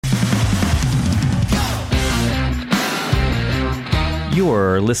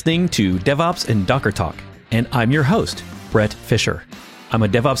You're listening to DevOps and Docker Talk, and I'm your host, Brett Fisher. I'm a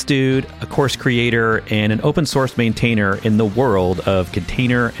DevOps dude, a course creator, and an open source maintainer in the world of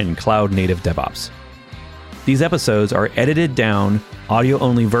container and cloud native DevOps. These episodes are edited down,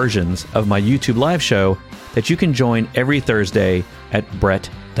 audio-only versions of my YouTube live show that you can join every Thursday at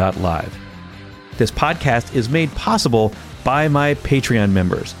brett.live. This podcast is made possible by my Patreon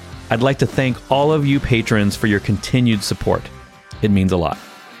members. I'd like to thank all of you patrons for your continued support. It means a lot.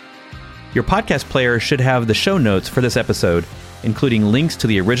 Your podcast player should have the show notes for this episode, including links to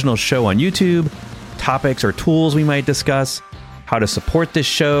the original show on YouTube, topics or tools we might discuss, how to support this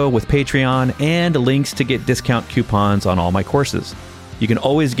show with Patreon, and links to get discount coupons on all my courses. You can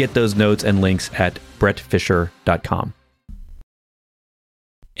always get those notes and links at brettfisher.com.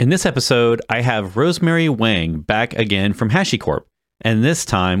 In this episode, I have Rosemary Wang back again from HashiCorp, and this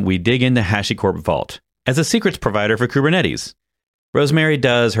time we dig into HashiCorp Vault as a secrets provider for Kubernetes. Rosemary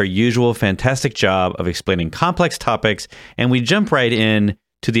does her usual fantastic job of explaining complex topics, and we jump right in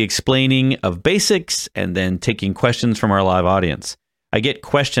to the explaining of basics and then taking questions from our live audience. I get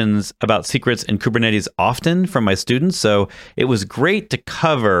questions about secrets in Kubernetes often from my students, so it was great to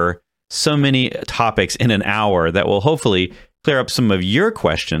cover so many topics in an hour that will hopefully clear up some of your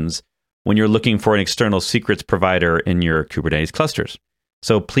questions when you're looking for an external secrets provider in your Kubernetes clusters.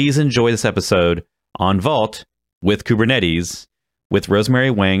 So please enjoy this episode on Vault with Kubernetes with Rosemary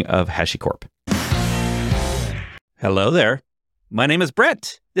Wang of HashiCorp. Hello there. My name is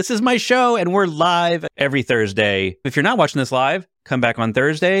Brett. This is my show, and we're live every Thursday. If you're not watching this live, come back on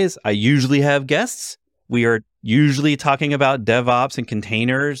Thursdays. I usually have guests. We are usually talking about DevOps and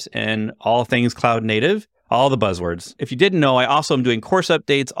containers and all things cloud native, all the buzzwords. If you didn't know, I also am doing course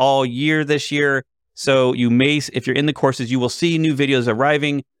updates all year this year. So you may, if you're in the courses, you will see new videos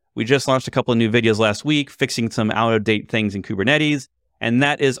arriving. We just launched a couple of new videos last week, fixing some out-of-date things in Kubernetes, and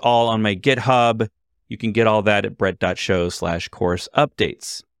that is all on my GitHub. You can get all that at brett.show/course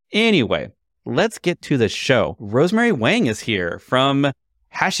updates. Anyway, let's get to the show. Rosemary Wang is here from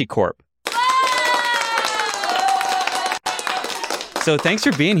HashiCorp. So thanks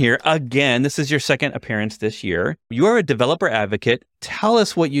for being here again. This is your second appearance this year. You are a developer advocate. Tell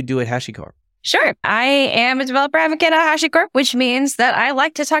us what you do at HashiCorp. Sure. I am a developer advocate at HashiCorp, which means that I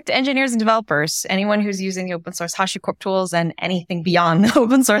like to talk to engineers and developers, anyone who's using the open source HashiCorp tools and anything beyond the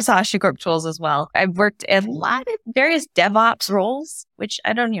open source HashiCorp tools as well. I've worked in a lot of various DevOps roles, which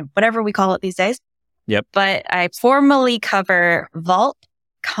I don't know, whatever we call it these days. Yep. But I formally cover Vault,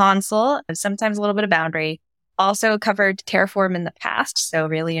 Consul, and sometimes a little bit of Boundary. Also covered Terraform in the past, so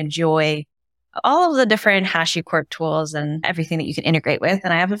really enjoy all of the different HashiCorp tools and everything that you can integrate with.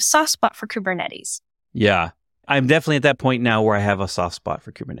 And I have a soft spot for Kubernetes. Yeah, I'm definitely at that point now where I have a soft spot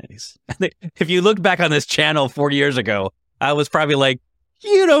for Kubernetes. If you look back on this channel 40 years ago, I was probably like,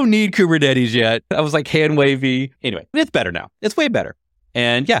 you don't need Kubernetes yet. I was like hand wavy. Anyway, it's better now. It's way better.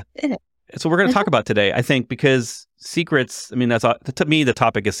 And yeah, that's what we're going to talk about today, I think, because secrets, I mean, to me, the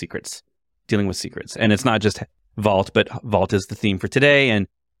topic is secrets, dealing with secrets. And it's not just Vault, but Vault is the theme for today. And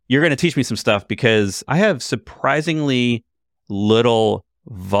you're going to teach me some stuff because I have surprisingly little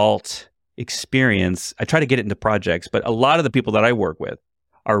Vault experience. I try to get it into projects, but a lot of the people that I work with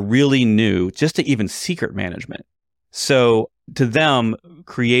are really new just to even secret management. So to them,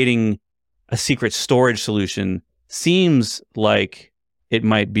 creating a secret storage solution seems like it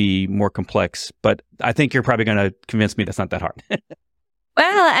might be more complex, but I think you're probably going to convince me that's not that hard.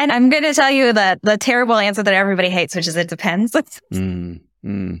 Well, and I'm going to tell you that the terrible answer that everybody hates, which is it depends.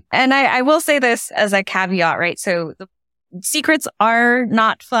 And I will say this as a caveat, right? So the secrets are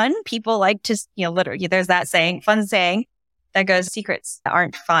not fun. People like to, literally, there's that saying, fun saying that goes, secrets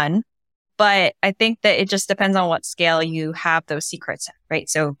aren't fun. But I think that it just depends on what scale you have those secrets at, right?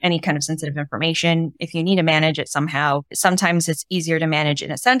 So any kind of sensitive information, if you need to manage it somehow, sometimes it's easier to manage in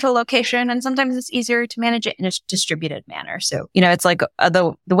a central location and sometimes it's easier to manage it in a distributed manner. So, it's like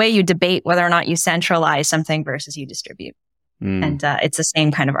the way you debate whether or not you centralize something versus you distribute. And it's the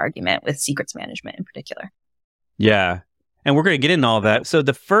same kind of argument with secrets management in particular. Yeah. And we're going to get into all that. So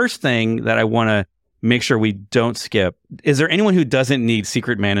the first thing that I want to make sure we don't skip, is there anyone who doesn't need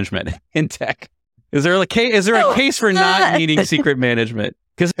secret management in tech? Is there a case for not needing secret management?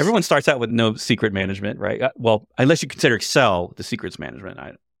 Because everyone starts out with no secret management, right? Well, unless you consider Excel the secrets management.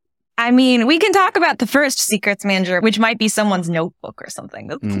 I mean, we can talk about the first secrets manager, which might be someone's notebook or something.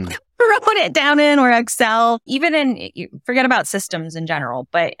 Wrote it down in or Excel, even forget about systems in general,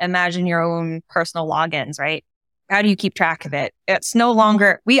 but imagine your own personal logins, right? How do you keep track of it? It's no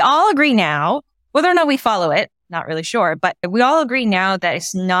longer, we all agree now, whether or not we follow it, not really sure. But we all agree now that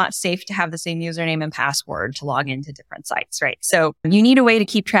it's not safe to have the same username and password to log into different sites, right? So you need a way to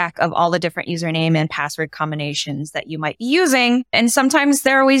keep track of all the different username and password combinations that you might be using. And sometimes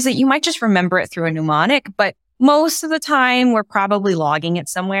there are ways that you might just remember it through a mnemonic, but most of the time, we're probably logging it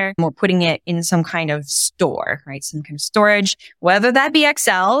somewhere. We're putting it in some kind of store, right? Some kind of storage, whether that be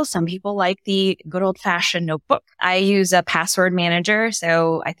Excel. Some people like the good old fashioned notebook. I use a password manager.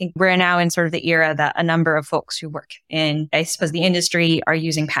 So I think we're now in sort of the era that a number of folks who work in, I suppose, the industry are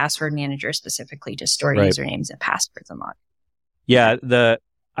using password managers specifically to store usernames and passwords and log. Yeah,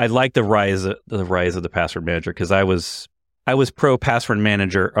 I like the rise of the password manager because I was pro password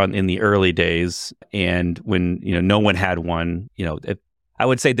manager in the early days, and when no one had one, I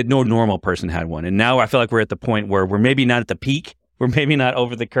would say that no normal person had one. And now I feel like we're at the point where we're maybe not at the peak, we're maybe not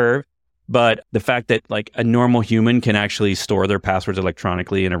over the curve, but the fact that like a normal human can actually store their passwords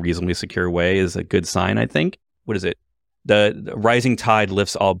electronically in a reasonably secure way is a good sign, I think. What is it? The rising tide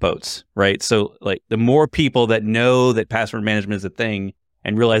lifts all boats, right? So like the more people that know that password management is a thing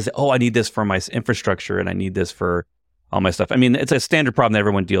and realize that, I need this for my infrastructure and I need this for all my stuff. I mean, it's a standard problem that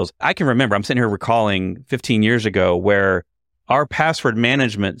everyone deals. I can remember, I'm sitting here recalling 15 years ago where our password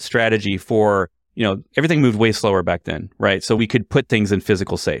management strategy for, everything moved way slower back then, right? So we could put things in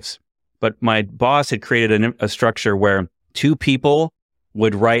physical safes. But my boss had created a structure where two people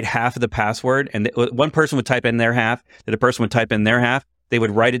would write half of the password and one person would type in their half, the other person would type in their half. They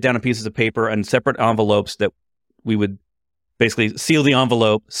would write it down on pieces of paper on separate envelopes that we would basically seal the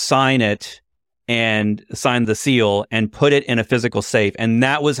envelope, sign it, and sign the seal and put it in a physical safe. And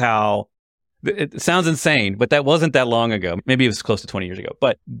that was how, it sounds insane, but that wasn't that long ago. Maybe it was close to 20 years ago,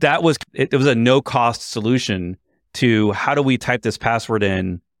 but that was, it was a no cost solution to how do we type this password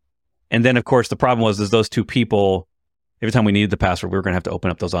in? And then of course the problem was those two people, every time we needed the password, we were going to have to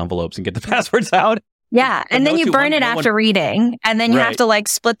open up those envelopes and get the passwords out. Yeah. And then you burn it after reading. And then you have to like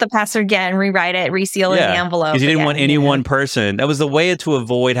split the password again, rewrite it, reseal it in the envelope. Because you didn't want any one person. That was the way to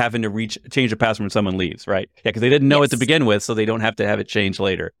avoid having to change the password when someone leaves, right? Yeah, because they didn't know it to begin with, so they don't have to have it changed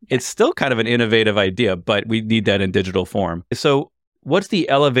later. It's still kind of an innovative idea, but we need that in digital form. So what's the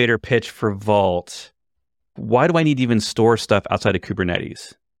elevator pitch for Vault? Why do I need to even store stuff outside of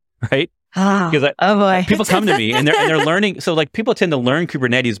Kubernetes, right? Because boy, people come to me and they're learning. So like people tend to learn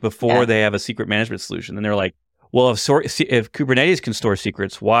Kubernetes before they have a secret management solution, and they're like, "Well, if Kubernetes can store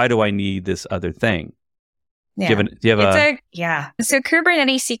secrets, why do I need this other thing?" Yeah. So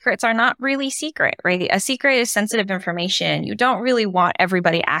Kubernetes secrets are not really secret, right? A secret is sensitive information. You don't really want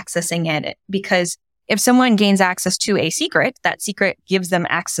everybody accessing it because if someone gains access to a secret, that secret gives them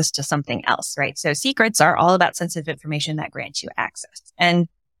access to something else, right? So secrets are all about sensitive information that grants you access. And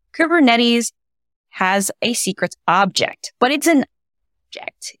Kubernetes has a secrets object, but it's an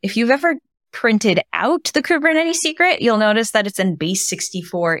object. If you've ever printed out the Kubernetes secret, you'll notice that it's in base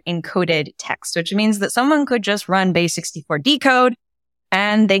 64 encoded text, which means that someone could just run base 64 decode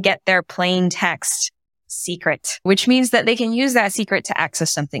and they get their plain text secret, which means that they can use that secret to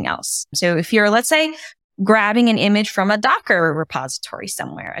access something else. So if you're, let's say, grabbing an image from a Docker repository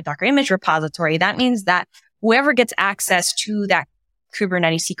somewhere, a Docker image repository, that means that whoever gets access to that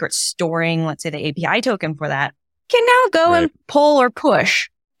Kubernetes secret storing, let's say the API token for that, can now go and pull or push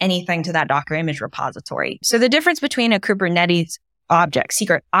anything to that Docker image repository. So the difference between a Kubernetes object,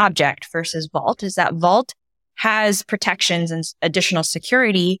 secret object versus Vault is that Vault has protections and additional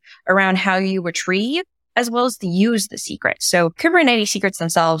security around how you retrieve as well as to use the secret. So Kubernetes secrets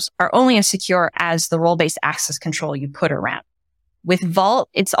themselves are only as secure as the role-based access control you put around. With Vault,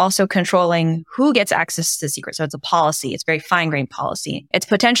 it's also controlling who gets access to the secret. So it's a policy. It's very fine-grained policy. It's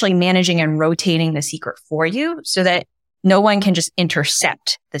potentially managing and rotating the secret for you so that no one can just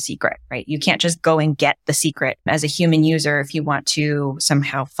intercept the secret, right? You can't just go and get the secret as a human user if you want to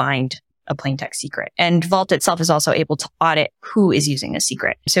somehow find a plain text secret. And Vault itself is also able to audit who is using a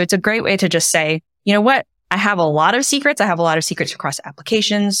secret. So it's a great way to just say, you know what? I have a lot of secrets. I have a lot of secrets across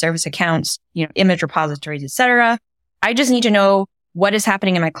applications, service accounts, image repositories, etc. I just need to know what is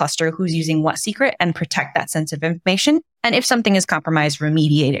happening in my cluster, who's using what secret, and protect that sensitive information. And if something is compromised,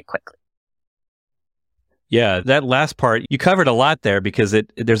 remediate it quickly. Yeah, that last part, you covered a lot there because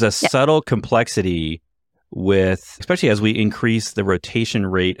there's a subtle complexity with, especially as we increase the rotation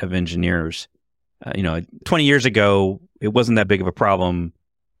rate of engineers. 20 years ago, it wasn't that big of a problem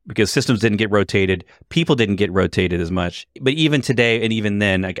because systems didn't get rotated. People didn't get rotated as much. But even today, and even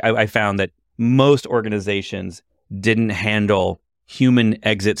then, I found that most organizations didn't handle human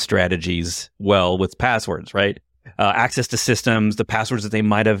exit strategies well with passwords, right? Access to systems, the passwords that they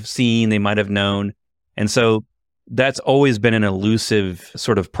might have seen, they might have known. And so that's always been an elusive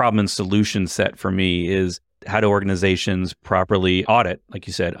sort of problem and solution set for me is how do organizations properly audit, like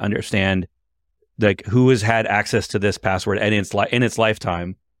you said, understand like who has had access to this password in its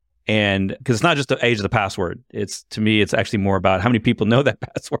lifetime. And because it's not just the age of the password, to me, it's actually more about how many people know that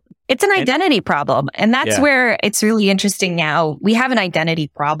password. It's an identity problem. And that's where it's really interesting now. We have an identity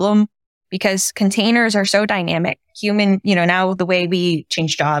problem because containers are so dynamic. Now the way we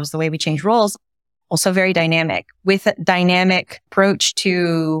change jobs, the way we change roles, also very dynamic with a dynamic approach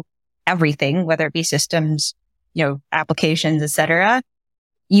to everything, whether it be systems, applications, etc.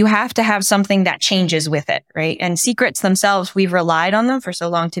 You have to have something that changes with it, right? And secrets themselves, we've relied on them for so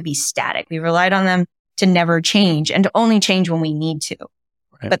long to be static. We've relied on them to never change and to only change when we need to.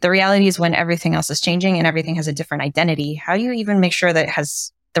 Right. But the reality is when everything else is changing and everything has a different identity, how do you even make sure that it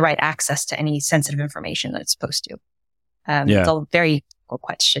has the right access to any sensitive information that it's supposed to? It's a very cool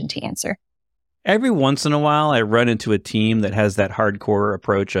question to answer. Every once in a while, I run into a team that has that hardcore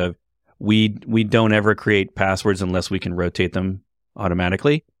approach of we don't ever create passwords unless we can rotate them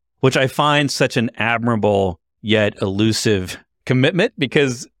automatically, which I find such an admirable yet elusive commitment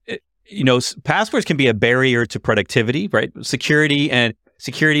because, passwords can be a barrier to productivity, right? Security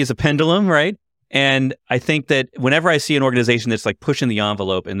is a pendulum, right? And I think that whenever I see an organization that's like pushing the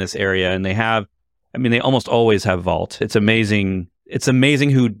envelope in this area and they almost always have Vault. It's amazing. It's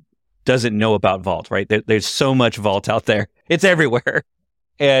amazing who doesn't know about Vault, right? There's so much Vault out there. It's everywhere.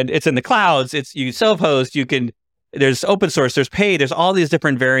 And it's in the clouds. You self-host, there's open source, there's paid, there's all these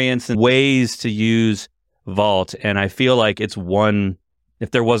different variants and ways to use Vault. And I feel like it's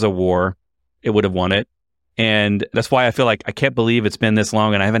if there was a war, it would have won it. And that's why I feel like I can't believe it's been this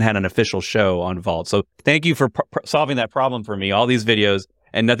long and I haven't had an official show on Vault. So thank you for solving that problem for me. All these videos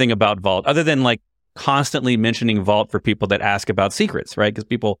and nothing about Vault other than like constantly mentioning Vault for people that ask about secrets, right? Because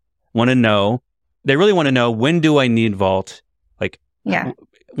people want to know, they really want to know, when do I need Vault?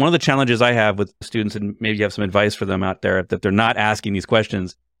 One of the challenges I have with students, and maybe you have some advice for them out there that they're not asking these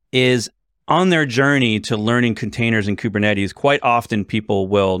questions, is on their journey to learning containers and Kubernetes, quite often people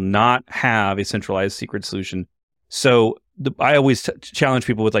will not have a centralized secret solution. So I always challenge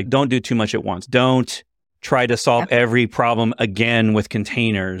people with don't do too much at once. Don't try to solve every problem again with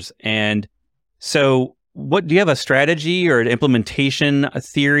containers. And so do you have a strategy or an implementation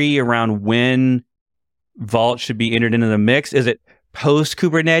theory around when Vault should be entered into the mix? Is it post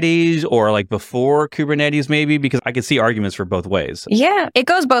Kubernetes or before Kubernetes maybe? Because I could see arguments for both ways. Yeah, it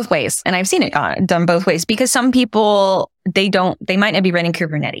goes both ways. And I've seen it done both ways because some people, they might not be running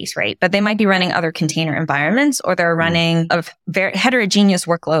Kubernetes, right? But they might be running other container environments or they're running of very heterogeneous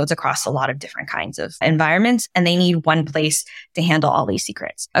workloads across a lot of different kinds of environments. And they need one place to handle all these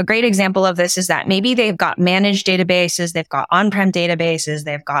secrets. A great example of this is that maybe they've got managed databases, they've got on-prem databases,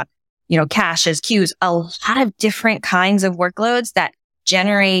 they've got caches, queues, a lot of different kinds of workloads that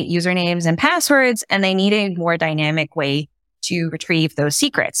generate usernames and passwords, and they need a more dynamic way to retrieve those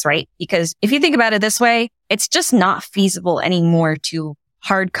secrets, right? Because if you think about it this way, it's just not feasible anymore to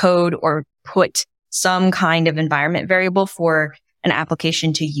hard code or put some kind of environment variable for an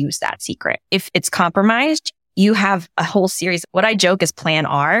application to use that secret. If it's compromised, you have a whole series. What I joke is Plan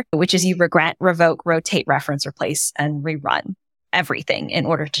R, which is you regret, revoke, rotate, reference, replace, and rerun everything in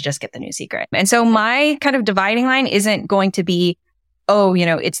order to just get the new secret. And so my kind of dividing line isn't going to be,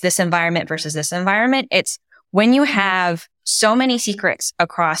 it's this environment versus this environment. It's when you have so many secrets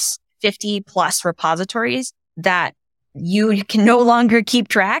across 50 plus repositories that you can no longer keep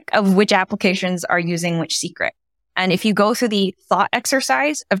track of which applications are using which secret. And if you go through the thought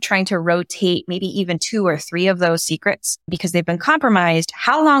exercise of trying to rotate maybe even 2 or 3 of those secrets because they've been compromised,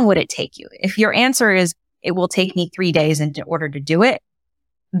 how long would it take you? If your answer is, it will take me 3 days in order to do it,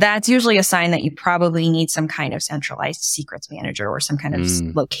 that's usually a sign that you probably need some kind of centralized secrets manager or some kind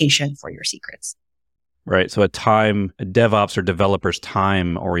of location for your secrets. Right. So a DevOps or developer's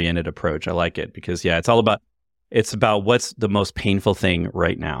time-oriented approach. I like it because, it's about what's the most painful thing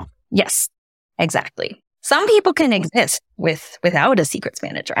right now. Yes, exactly. Some people can exist without a secrets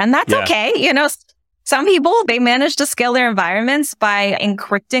manager, and that's okay. Some people, they manage to scale their environments by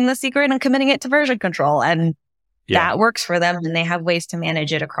encrypting the secret and committing it to version control. And that works for them. And they have ways to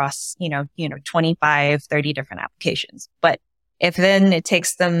manage it across, 25, 30 different applications. But if then it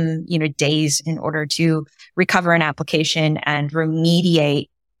takes them, days in order to recover an application and remediate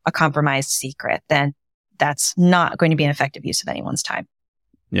a compromised secret, then that's not going to be an effective use of anyone's time.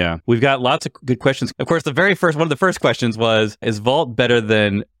 Yeah. We've got lots of good questions. Of course, one of the first questions was, is Vault better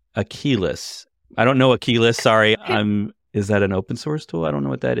than Achilles? I don't know Achilles. Sorry. Is that an open source tool? I don't know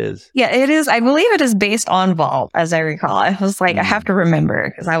what that is. Yeah, it is. I believe it is based on Vault, as I recall. I was like, I have to remember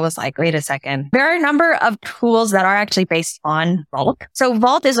because I was like, wait a second. There are a number of tools that are actually based on Vault. So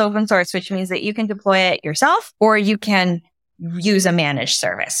Vault is open source, which means that you can deploy it yourself or you can use a managed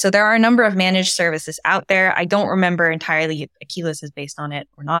service. So there are a number of managed services out there. I don't remember entirely if Aquilus is based on it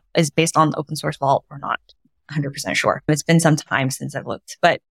or not, is based on the open source Vault or not. 100% sure. It's been some time since I've looked,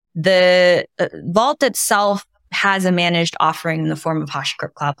 but the Vault itself has a managed offering in the form of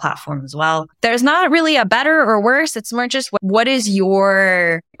HashiCorp Cloud Platform as well. There's not really a better or worse. It's more just what is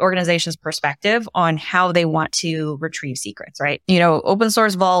your organization's perspective on how they want to retrieve secrets, right? Open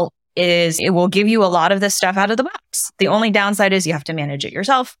source Vault it will give you a lot of this stuff out of the box. The only downside is you have to manage it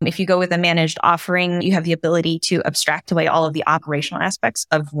yourself. If you go with a managed offering, you have the ability to abstract away all of the operational aspects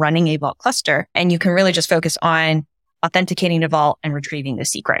of running a Vault cluster, and you can really just focus on authenticating to Vault and retrieving the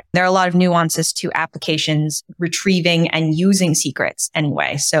secret. There are a lot of nuances to applications retrieving and using secrets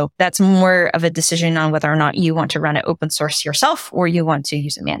anyway. So that's more of a decision on whether or not you want to run it open source yourself or you want to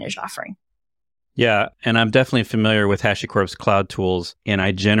use a managed offering. Yeah, and I'm definitely familiar with HashiCorp's cloud tools, and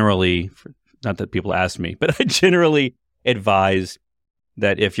I generally, not that people ask me, but I generally advise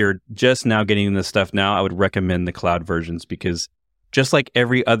that if you're just now getting this stuff now, I would recommend the cloud versions because just like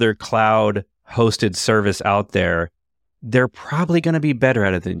every other cloud hosted service out there, they're probably going to be better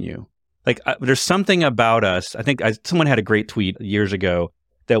at it than you. Like there's something about us. I think someone had a great tweet years ago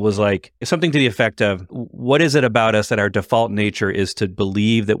that was like something to the effect of, what is it about us that our default nature is to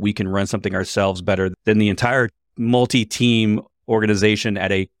believe that we can run something ourselves better than the entire multi-team organization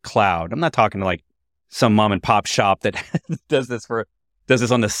at a cloud? I'm not talking to like some mom and pop shop that does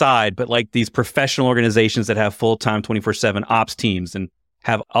this on the side, but like these professional organizations that have full-time 24/7 ops teams and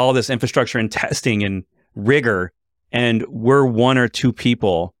have all this infrastructure and testing and rigor. And we're one or two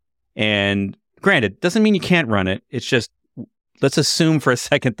people. And granted, doesn't mean you can't run it. It's just, let's assume for a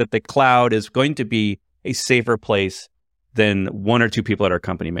second that the cloud is going to be a safer place than one or two people at our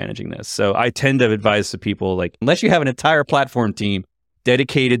company managing this. So I tend to advise to people, like, unless you have an entire platform team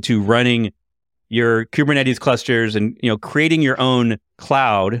dedicated to running your Kubernetes clusters and, creating your own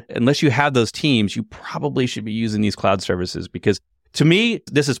cloud, unless you have those teams, you probably should be using these cloud services because to me,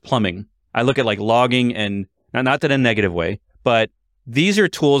 this is plumbing. I look at like logging and not that in a negative way, but these are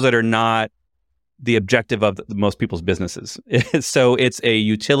tools that are not the objective of most people's businesses. So it's a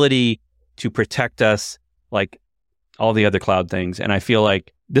utility to protect us like all the other cloud things. And I feel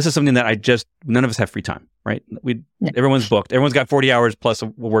like this is something that none of us have free time, right? Everyone's booked. Everyone's got 40 hours plus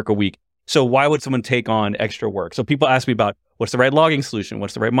work a week. So why would someone take on extra work? So people ask me about what's the right logging solution?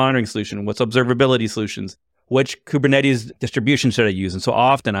 What's the right monitoring solution? What's observability solutions? Which Kubernetes distribution should I use? And so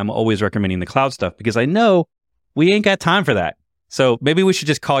often I'm always recommending the cloud stuff because I know we ain't got time for that. So maybe we should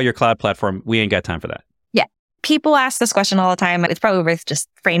just call your cloud platform, we ain't got time for that. Yeah. People ask this question all the time. It's probably worth just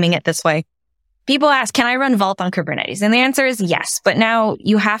framing it this way. People ask, can I run Vault on Kubernetes? And the answer is yes. But now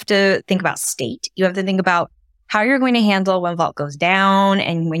you have to think about state. You have to think about how you're going to handle when Vault goes down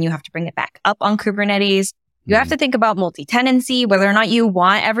and when you have to bring it back up on Kubernetes. You have to think about multi-tenancy, whether or not you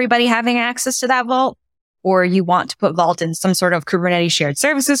want everybody having access to that Vault, or you want to put Vault in some sort of Kubernetes shared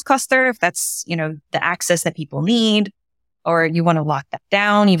services cluster, if that's, the access that people need, or you want to lock that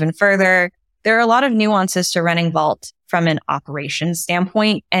down even further. There are a lot of nuances to running Vault from an operations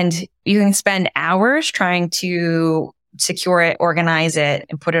standpoint, and you can spend hours trying to secure it, organize it,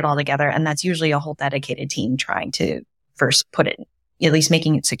 and put it all together. And that's usually a whole dedicated team trying to first put it, at least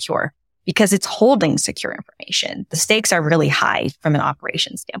making it secure, because it's holding secure information. The stakes are really high from an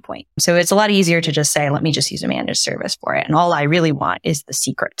operations standpoint. So it's a lot easier to just say, let me just use a managed service for it. And all I really want is the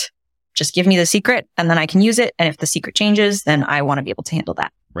secret. Just give me the secret and then I can use it. And if the secret changes, then I want to be able to handle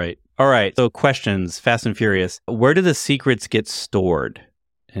that. Right. All right. So questions, fast and furious. Where do the secrets get stored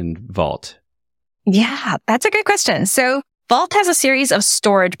in Vault? Yeah, that's a good question. So Vault has a series of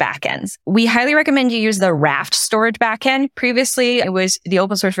storage backends. We highly recommend you use the Raft storage backend. Previously, the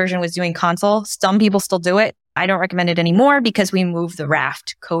open source version was doing Consul. Some people still do it. I don't recommend it anymore because we moved the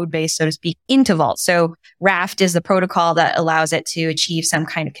Raft code base, so to speak, into Vault. So Raft is the protocol that allows it to achieve some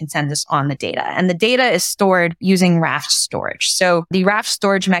kind of consensus on the data. And the data is stored using Raft storage. So the Raft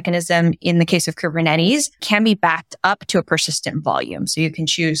storage mechanism in the case of Kubernetes can be backed up to a persistent volume. So you can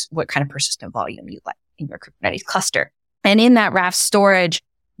choose what kind of persistent volume you like in your Kubernetes cluster. And in that Raft storage,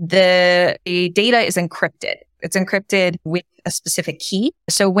 the data is encrypted. It's encrypted with a specific key.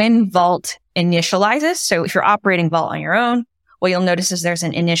 So when Vault initializes, so if you're operating Vault on your own, what you'll notice is there's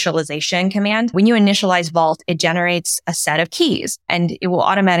an initialization command. When you initialize Vault, it generates a set of keys and it will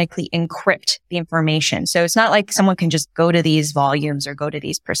automatically encrypt the information. So it's not like someone can just go to these volumes or go to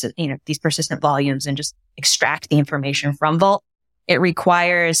these persistent volumes and just extract the information from Vault. It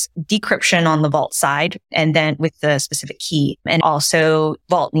requires decryption on the Vault side and then with the specific key. And also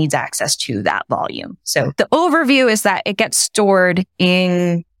Vault needs access to that volume. So the overview is that it gets stored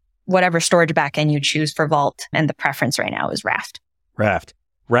in whatever storage backend you choose for Vault. And the preference right now is Raft.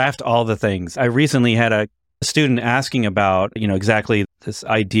 Raft, all the things. I recently had a student asking about, exactly this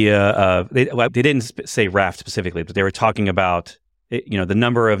idea of, they didn't say Raft specifically, but they were talking about, the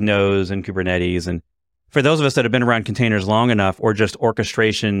number of nodes in Kubernetes. And for those of us that have been around containers long enough, or just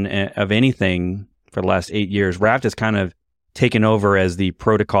orchestration of anything for the last 8 years, Raft has kind of taken over as the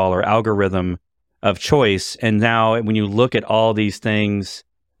protocol or algorithm of choice. And now when you look at all these things,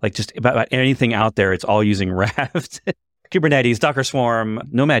 like just about anything out there, it's all using Raft. Kubernetes, Docker Swarm,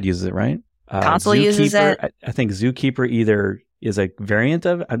 Nomad uses it, right? Consul uses it. I think Zookeeper either is a variant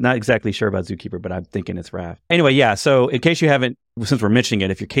of, I'm not exactly sure about Zookeeper, but I'm thinking it's Raft. Anyway, yeah. So in case you haven't, since we're mentioning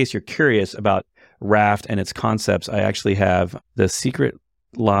it, if in case you're curious about Raft and its concepts, I actually have the Secret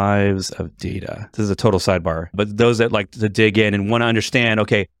Lives of Data. This is a total sidebar, but those that like to dig in and want to understand,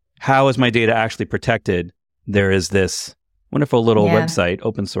 okay, how is my data actually protected? There is this wonderful little website,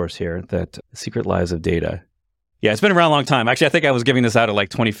 open source here, that Secret Lives of Data. Yeah, it's been around a long time. Actually, I think I was giving this out at like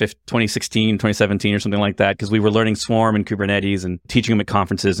 2016, 2017 or something like that, because we were learning Swarm and Kubernetes and teaching them at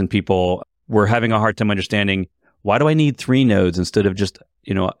conferences, and people were having a hard time understanding, why do I need 3 nodes instead of just,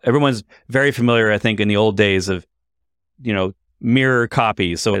 everyone's very familiar, I think, in the old days of, mirror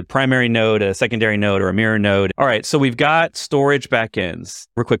copies. So a primary node, a secondary node, or a mirror node. All right, so we've got storage backends.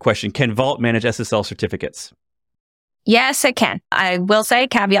 Real quick question. Can Vault manage SSL certificates? Yes, it can. I will say,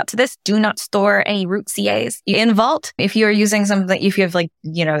 caveat to this, do not store any root CAs in Vault. If you're using something, if you have a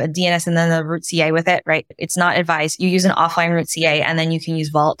DNS and then the root CA with it, right? It's not advised. You use an offline root CA and then you can use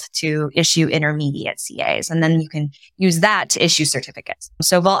Vault to issue intermediate CAs. And then you can use that to issue certificates.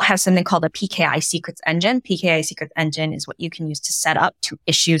 So Vault has something called a PKI secrets engine. PKI secrets engine is what you can use to set up to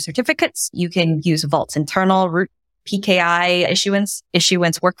issue certificates. You can use Vault's internal root PKI issuance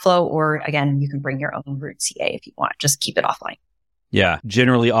workflow, or again, you can bring your own root CA if you want. Just keep it offline. Yeah,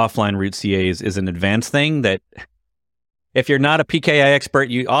 generally offline root CAs is an advanced thing that if you're not a PKI expert,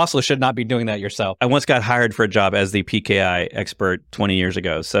 you also should not be doing that yourself. I once got hired for a job as the PKI expert 20 years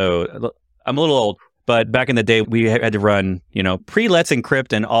ago. So I'm a little old, but back in the day, we had to run, pre-Let's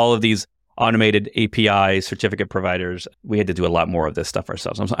Encrypt and all of these automated API certificate providers. We had to do a lot more of this stuff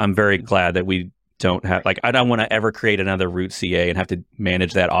ourselves. I'm very glad that we don't have, I don't want to ever create another root CA and have to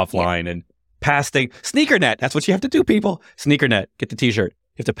manage that offline and pass SneakerNet. That's what you have to do, people. SneakerNet, get the t-shirt.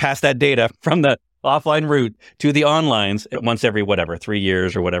 You have to pass that data from the offline route to the onlines once every 3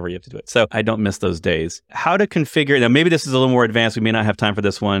 years or whatever you have to do it. So I don't miss those days. How to configure, now maybe this is a little more advanced. We may not have time for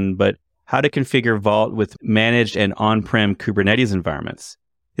this one, but how to configure Vault with managed and on-prem Kubernetes environments.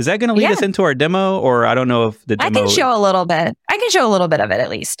 Is that going to lead us into our demo, or I don't know if the demo... I can show a little bit. of it at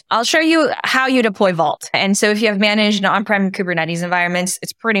least. I'll show you how you deploy Vault. And so if you have managed and on-prem Kubernetes environments,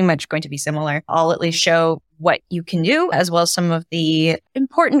 it's pretty much going to be similar. I'll at least show what you can do, as well as some of the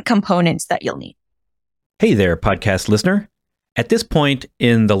important components that you'll need. Hey there, podcast listener. At this point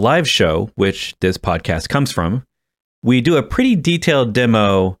in the live show, which this podcast comes from, we do a pretty detailed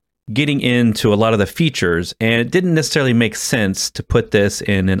demo getting into a lot of the features, and it didn't necessarily make sense to put this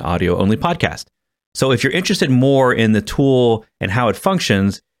in an audio-only podcast. So if you're interested more in the tool and how it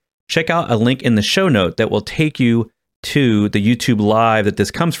functions, check out a link in the show note that will take you to the YouTube Live that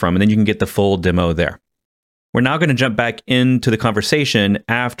this comes from, and then you can get the full demo there. We're now going to jump back into the conversation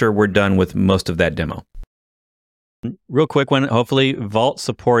after we're done with most of that demo. Real quick one, hopefully Vault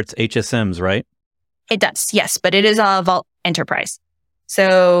supports HSMs, right? It does, yes, but it is a Vault Enterprise.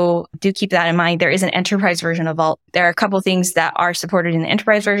 So do keep that in mind. There is an enterprise version of Vault. There are a couple things that are supported in the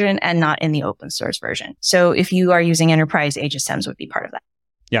enterprise version and not in the open source version. So if you are using enterprise, HSMs would be part of that.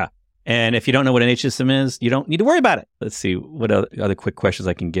 Yeah. And if you don't know what an HSM is, you don't need to worry about it. Let's see what other quick questions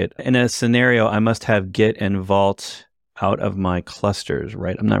I can get. In a scenario, I must have Git and Vault out of my clusters,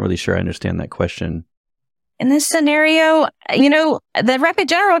 right? I'm not really sure I understand that question. In this scenario, the Rapid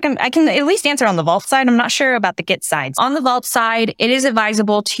General, I can at least answer on the Vault side. I'm not sure about the Git side. On the Vault side, it is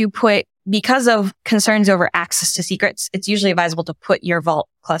advisable to put, because of concerns over access to secrets, it's usually advisable to put your Vault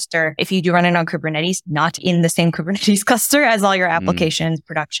cluster, if you do run it on Kubernetes, not in the same Kubernetes cluster as all your applications,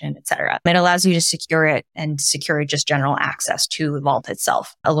 production, etc. It allows you to secure it and secure just general access to Vault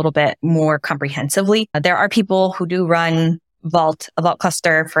itself a little bit more comprehensively. There are people who do run a Vault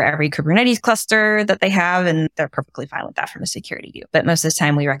cluster for every Kubernetes cluster that they have, and they're perfectly fine with that from a security view. But most of the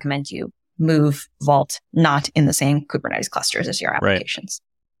time, we recommend you move Vault not in the same Kubernetes clusters as your applications.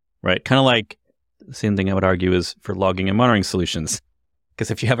 Right. Kind of like the same thing I would argue is for logging and monitoring solutions. Because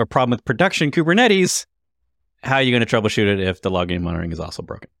if you have a problem with production Kubernetes, how are you going to troubleshoot it if the logging and monitoring is also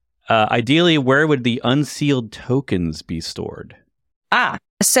broken? Ideally, where would the unsealed tokens be stored?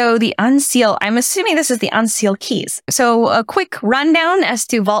 So the unseal, I'm assuming this is the unsealed keys. So a quick rundown as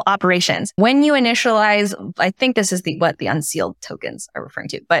to Vault operations. When you initialize, I think this is what the unsealed tokens are referring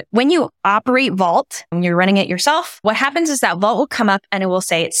to. But when you operate Vault, when you're running it yourself, what happens is that Vault will come up and it will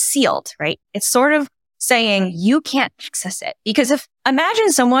say it's sealed, right? It's sort of saying you can't access it. Because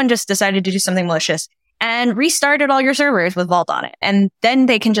imagine someone just decided to do something malicious and restarted all your servers with Vault on it. And then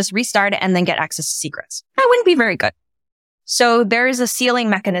they can just restart it and then get access to secrets. That wouldn't be very good. So there is a sealing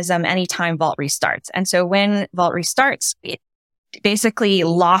mechanism anytime Vault restarts. And so when Vault restarts, it basically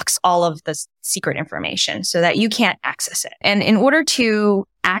locks all of the secret information so that you can't access it. And in order to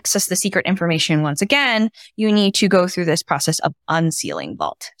access the secret information once again, you need to go through this process of unsealing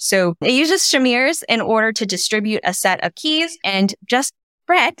Vault. So it uses Shamirs in order to distribute a set of keys. And just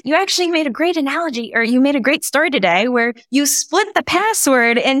Brett, you actually made a great analogy, or you made a great story today where you split the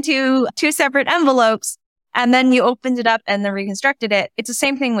password into two separate envelopes and then you opened it up and then reconstructed it. It's the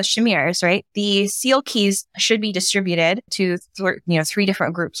same thing with Shamirs, right? The seal keys should be distributed to, 3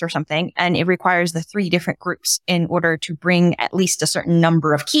 different groups or something. And it requires the 3 different groups in order to bring at least a certain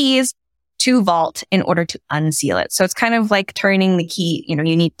number of keys to Vault in order to unseal it. So it's kind of like turning the key, you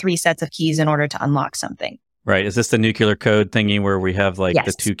need 3 sets of keys in order to unlock something. Right. Is this the nuclear code thingy where we have Yes.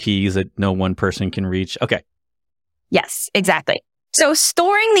 the 2 keys that no one person can reach? Okay. Yes, exactly. So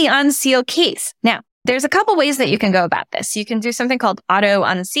storing the unsealed keys. Now, there's a couple ways that you can go about this. You can do something called auto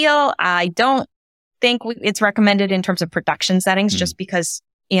unseal. I don't think it's recommended in terms of production settings just because,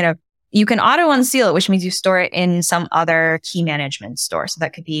 you can auto unseal it, which means you store it in some other key management store. So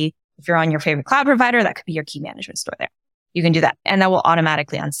that could be, if you're on your favorite cloud provider, that could be your key management store there. You can do that and that will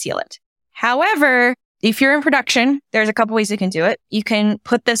automatically unseal it. However, if you're in production, there's a couple ways you can do it. You can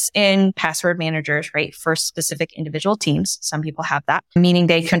put this in password managers, right, for specific individual teams. Some people have that, meaning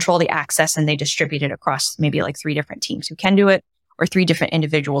they control the access and they distribute it across maybe 3 different teams who can do it, or 3 different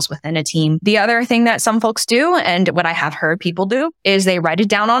individuals within a team. The other thing that some folks do, and what I have heard people do, is they write it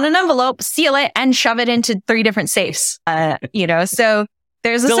down on an envelope, seal it, and shove it into 3 different safes. So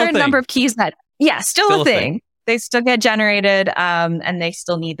there's a certain number of keys that, still a thing. They still get generated, and they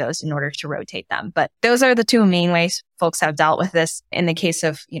still need those in order to rotate them. But those are the 2 main ways folks have dealt with this. In the case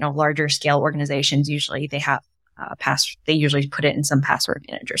of, larger scale organizations, usually they have they usually put it in some password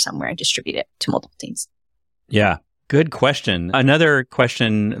manager somewhere and distribute it to multiple teams. Yeah. Good question. Another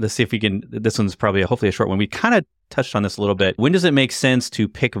question, let's see if we can, this one's probably hopefully a short one. We kind of touched on this a little bit. When does it make sense to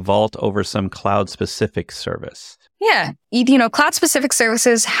pick Vault over some cloud-specific service? Yeah. Cloud-specific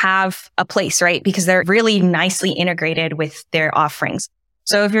services have a place, right? Because they're really nicely integrated with their offerings.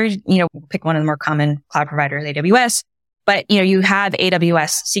 So if you're, pick one of the more common cloud providers, AWS, but, you have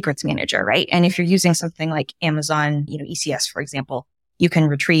AWS Secrets Manager, right? And if you're using something like Amazon, ECS, for example, you can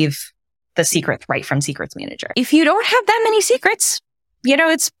retrieve the secret right from Secrets Manager. If you don't have that many secrets,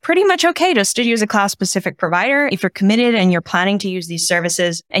 it's pretty much okay just to use a cloud-specific provider. If you're committed and you're planning to use these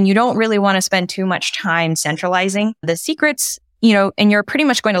services and you don't really want to spend too much time centralizing the secrets, and you're pretty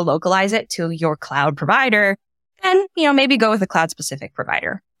much going to localize it to your cloud provider, then, maybe go with a cloud-specific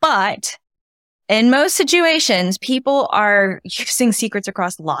provider. But in most situations, people are using secrets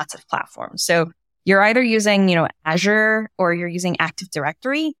across lots of platforms. So you're either using, Azure, or you're using Active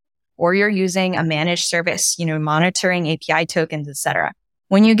Directory, or you're using a managed service, monitoring API tokens, etc.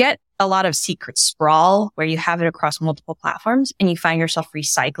 When you get a lot of secret sprawl where you have it across multiple platforms and you find yourself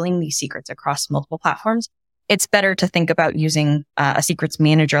recycling these secrets across multiple platforms, it's better to think about using a secrets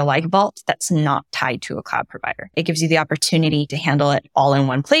manager like Vault that's not tied to a cloud provider. It gives you the opportunity to handle it all in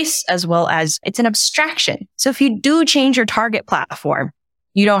one place, as well as it's an abstraction. So if you do change your target platform,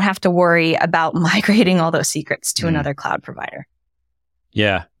 you don't have to worry about migrating all those secrets to another cloud provider.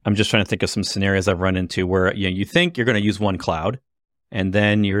 Yeah. I'm just trying to think of some scenarios I've run into where you think you're going to use one cloud and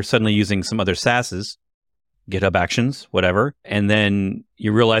then you're suddenly using some other SaaSes, GitHub Actions, whatever. And then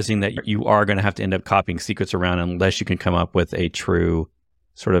you're realizing that you are going to have to end up copying secrets around unless you can come up with a true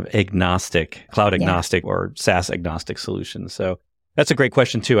sort of agnostic, cloud agnostic or SaaS agnostic solution. So that's a great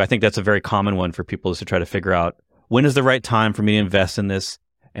question too. I think that's a very common one for people is to try to figure out when is the right time for me to invest in this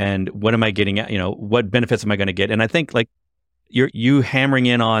and what am I getting at, what benefits am I going to get? And I think you hammering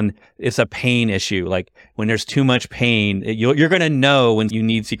in on it's a pain issue. Like when there's too much pain, you're going to know when you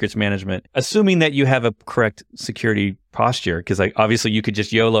need secrets management, assuming that you have a correct security posture. Because like obviously you could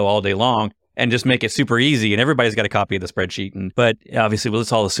just YOLO all day long and just make it super easy, and everybody's got a copy of the spreadsheet. But obviously,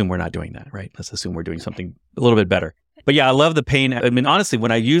 let's all assume we're not doing that, right? Let's assume we're doing something a little bit better. But yeah, I love the pain. I mean, honestly,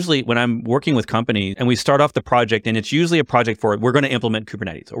 when I'm working with companies and we start off the project, and it's usually a project for we're going to implement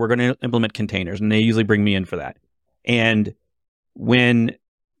Kubernetes or we're going to implement containers, and they usually bring me in for that. And when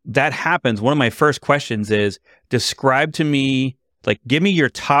that happens, one of my first questions is describe to me, like, give me your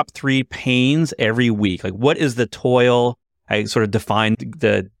top 3 pains every week. Like, what is the toil? I sort of defined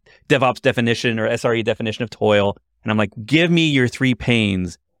the DevOps definition or SRE definition of toil. And I'm like, give me your 3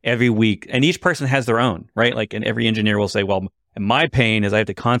 pains every week. And each person has their own, right? Like, and every engineer will say, well, my pain is I have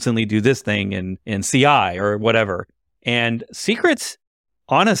to constantly do this thing in CI or whatever. And secrets,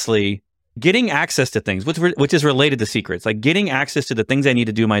 honestly, getting access to things, which is related to secrets, like getting access to the things I need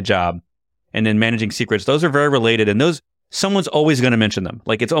to do my job and then managing secrets, those are very related. And those, someone's always going to mention them.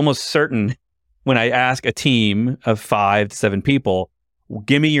 Like it's almost certain when I ask a team of 5 to 7 people,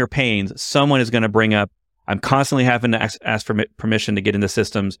 give me your pains, someone is going to bring up, I'm constantly having to ask for permission to get into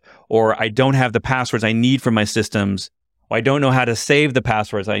systems, or I don't have the passwords I need for my systems, or I don't know how to save the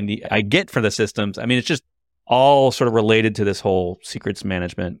passwords I get for the systems. I mean, it's just all sort of related to this whole secrets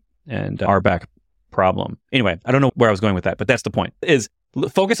management and RBAC problem. Anyway, I don't know where I was going with that, but that's the point, is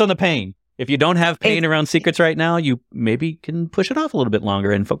focus on the pain. If you don't have pain around secrets right now, you maybe can push it off a little bit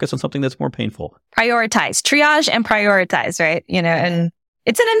longer and focus on something that's more painful. Prioritize, triage and prioritize, right? And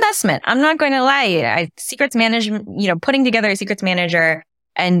it's an investment. I'm not going to lie. Secrets management, putting together a secrets manager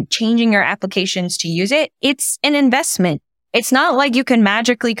and changing your applications to use it, it's an investment. It's not like you can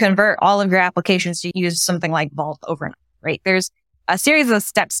magically convert all of your applications to use something like Vault overnight, right? There's a series of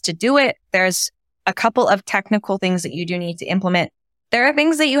steps to do it. There's a couple of technical things that you do need to implement. There are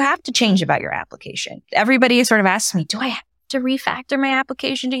things that you have to change about your application. Everybody sort of asks me, do I have to refactor my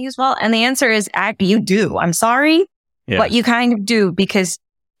application to use Vault? And the answer is, you do. I'm sorry, but you kind of do, because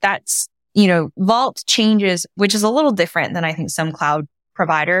that's, Vault changes, which is a little different than I think some cloud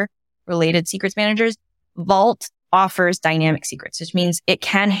provider related secrets managers. Vault offers dynamic secrets, which means it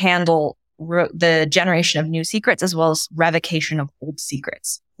can handle the generation of new secrets as well as revocation of old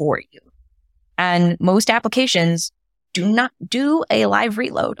secrets for you. And most applications do not do a live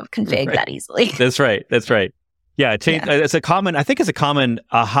reload of config that easily. That's right. Yeah, it's a common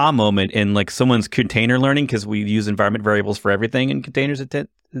aha moment in like someone's container learning, because we use environment variables for everything in containers,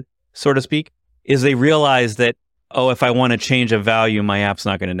 so to speak, is they realize that, if I want to change a value, my app's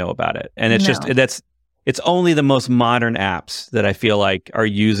not going to know about it. And it's it's only the most modern apps that I feel like are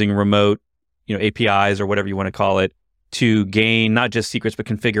using remote, APIs or whatever you want to call it, to gain not just secrets, but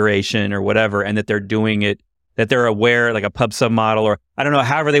configuration or whatever, and that they're doing it, that they're aware, like a pub sub model, or I don't know,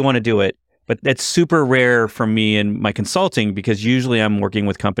 however they want to do it. But that's super rare for me in my consulting, because usually I'm working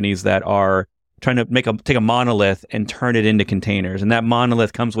with companies that are trying to take a monolith and turn it into containers. And that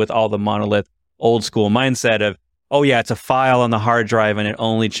monolith comes with all the monolith old school mindset of, oh yeah, it's a file on the hard drive and it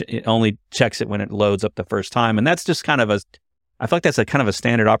only checks it when it loads up the first time. And that's just I feel like that's a kind of a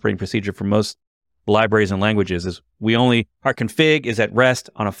standard operating procedure for most libraries and languages, is our config is at rest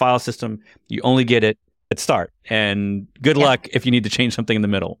on a file system. You only get it at start, and good luck if you need to change something in the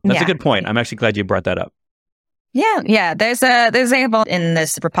middle. That's a good point. I'm actually glad you brought that up. Yeah. There's an example in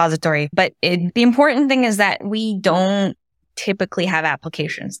this repository, but the important thing is that we don't typically have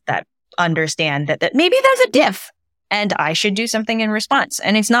applications that understand that maybe there's a diff and I should do something in response.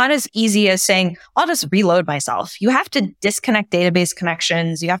 And it's not as easy as saying, I'll just reload myself. You have to disconnect database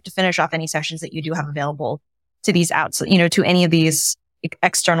connections. You have to finish off any sessions that you do have available to these to any of these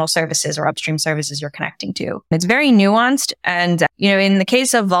external services or upstream services you're connecting to. It's very nuanced. And, in the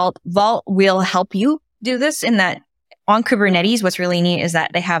case of Vault will help you do this, in that on Kubernetes, what's really neat is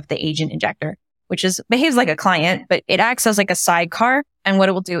that they have the agent injector, which behaves like a client, but it acts as like a sidecar. And what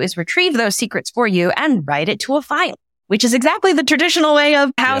it will do is retrieve those secrets for you and write it to a file, which is exactly the traditional way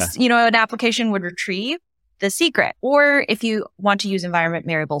of how, an application would retrieve the secret. Or if you want to use environment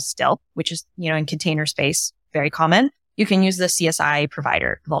variables still, which is, in container space, very common, you can use the CSI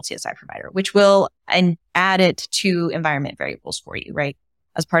provider, Vault CSI provider, which will add it to environment variables for you, right?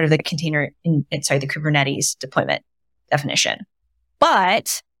 As part of the the Kubernetes deployment definition.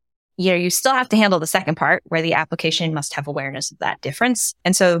 But, you still have to handle the second part, where the application must have awareness of that difference.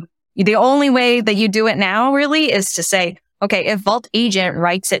 And so the only way that you do it now really is to say, okay, if Vault Agent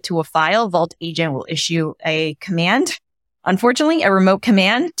writes it to a file, Vault Agent will issue a command, unfortunately, a remote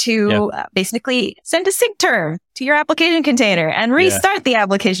command to basically send a sig term to your application container and restart the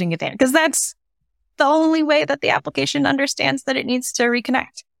application container, because that's the only way that the application understands that it needs to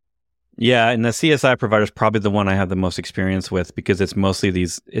reconnect. Yeah, and the CSI provider is probably the one I have the most experience with because it's mostly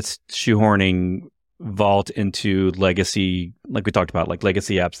it's shoehorning Vault into legacy, like we talked about, like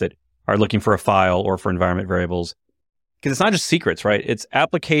legacy apps that are looking for a file or for environment variables. Because it's not just secrets, right? It's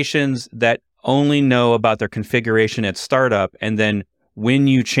applications that only know about their configuration at startup. And then when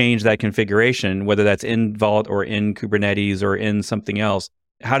you change that configuration, whether that's in Vault or in Kubernetes or in something else,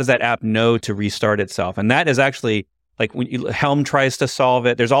 how does that app know to restart itself? And that is actually like when Helm tries to solve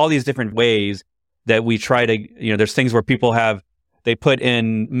it. There's all these different ways that we try to, there's things where people they put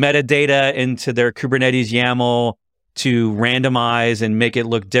in metadata into their Kubernetes YAML to randomize and make it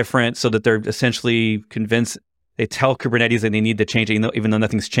look different so that they're essentially convinced, they tell Kubernetes that they need to change it even though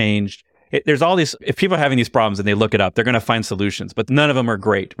nothing's changed. There's all these, if people are having these problems and they look it up, they're going to find solutions, but none of them are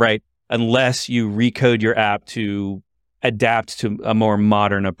great, right? Unless you recode your app to adapt to a more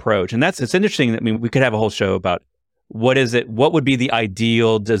modern approach. And it's interesting. I mean, we could have a whole show about what would be the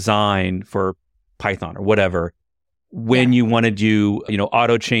ideal design for Python or whatever when you want to do,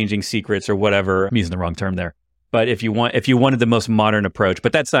 auto-changing secrets or whatever. I'm using the wrong term there. But if you wanted the most modern approach,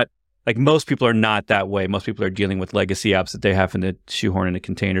 but that's not, like most people are not that way. Most people are dealing with legacy apps that they happen to shoehorn into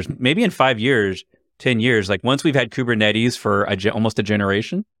containers. Maybe in 5 years, 10 years, like once we've had Kubernetes for almost a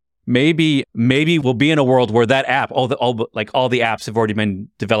generation, maybe we'll be in a world where that app, all the apps have already been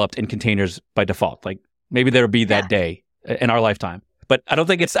developed in containers by default. Like maybe there'll be that day in our lifetime. But I don't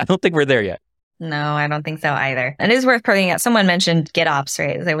think we're there yet. No, I don't think so either. It is worth pointing out. Someone mentioned GitOps,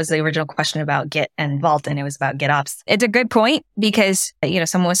 right? There was the original question about Git and Vault, and it was about GitOps. It's a good point because,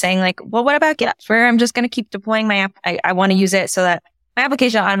 someone was saying like, well, what about GitOps? Where I'm just going to keep deploying my app. I want to use it so that my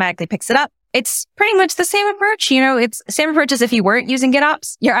application automatically picks it up. It's pretty much the same approach. It's the same approach as if you weren't using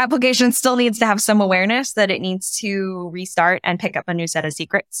GitOps. Your application still needs to have some awareness that it needs to restart and pick up a new set of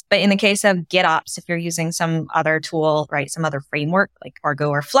secrets. But in the case of GitOps, if you're using some other tool, right, some other framework like Argo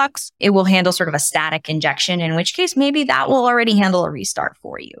or Flux, it will handle sort of a static injection, in which case maybe that will already handle a restart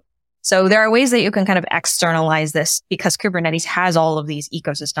for you. So there are ways that you can kind of externalize this because Kubernetes has all of these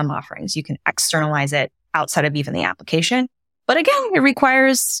ecosystem offerings. You can externalize it outside of even the application. But again, it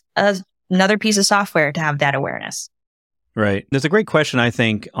requires another piece of software to have that awareness. Right. There's a great question, I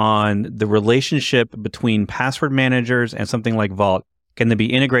think, on the relationship between password managers and something like Vault. Can they be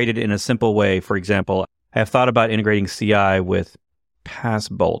integrated in a simple way? For example, I have thought about integrating CI with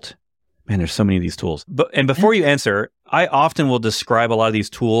PassBolt. Man, there's so many of these tools. And before you answer, I often will describe a lot of these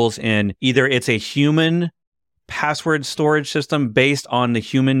tools in either it's a human password storage system based on the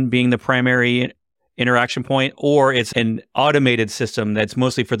human being the primary interaction point, or it's an automated system that's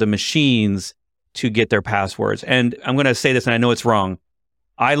mostly for the machines to get their passwords. And I'm going to say this, and I know it's wrong.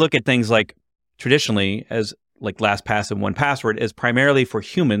 I look at things like traditionally as like LastPass and 1Password as primarily for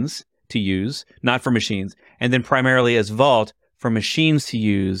humans to use, not for machines. And then primarily as Vault for machines to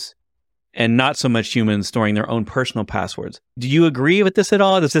use and not so much humans storing their own personal passwords. Do you agree with this at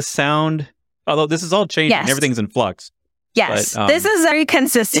all? Does this sound, although this is all changing, Yes. Everything's in flux. Yes, But, this is very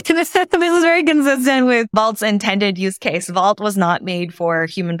consistent. This is very consistent with Vault's intended use case. Vault was not made for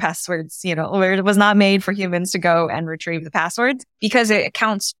human passwords, or it was not made for humans to go and retrieve the passwords because it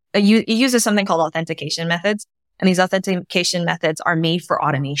uses something called authentication methods. And these authentication methods are made for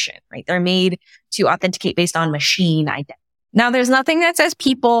automation, right? They're made to authenticate based on machine identity. Now, there's nothing that says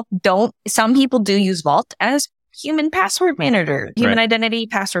some people do use Vault as human password manager, human identity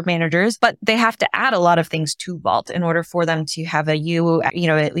password managers, but they have to add a lot of things to Vault in order for them to have at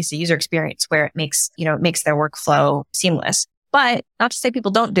least a user experience where it makes their workflow seamless. But not to say people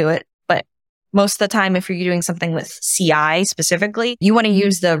don't do it, but most of the time, if you're doing something with CI specifically, you want to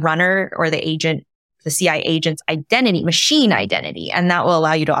use the runner or the CI agent's identity, machine identity, and that will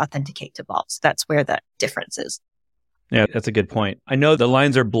allow you to authenticate to Vault. So that's where the difference is. Yeah, that's a good point. I know the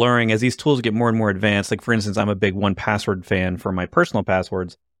lines are blurring as these tools get more and more advanced. Like, for instance, I'm a big 1Password fan for my personal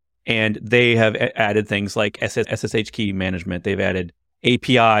passwords, and they have added things like SSH key management. They've added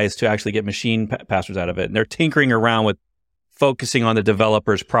APIs to actually get machine passwords out of it. And they're tinkering around with focusing on the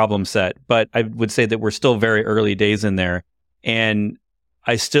developer's problem set. But I would say that we're still very early days in there. And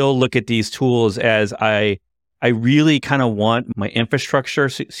I still look at these tools as I really kind of want my infrastructure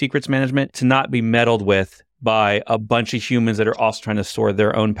secrets management to not be meddled with by a bunch of humans that are also trying to store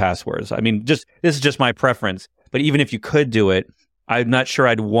their own passwords. I mean, this is just my preference. But even if you could do it, I'm not sure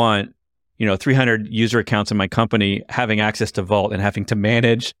I'd want, 300 user accounts in my company having access to Vault and having to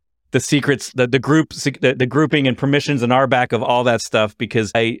manage the secrets, the grouping and permissions and RBAC of all that stuff.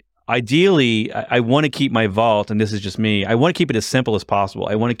 Because ideally, I want to keep my Vault, and this is just me, I want to keep it as simple as possible.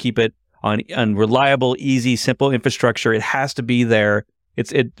 I want to keep it on reliable, easy, simple infrastructure. It has to be there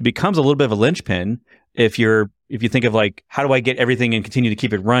it becomes a little bit of a linchpin if you think of like, how do I get everything and continue to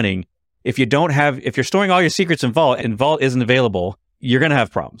keep it running? If you're storing all your secrets in Vault and Vault isn't available, you're going to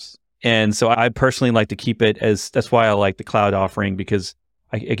have problems. And so I personally like to keep it that's why I like the cloud offering, because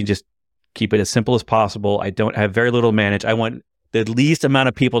I can just keep it as simple as possible. I don't have very little to manage. I want the least amount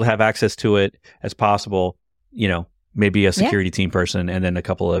of people to have access to it as possible. Maybe a security team person and then a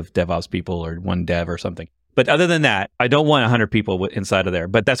couple of DevOps people or one dev or something. But other than that, I don't want 100 people inside of there.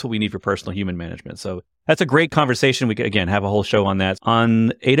 But that's what we need for personal human management. So that's a great conversation. We could, again, have a whole show on that.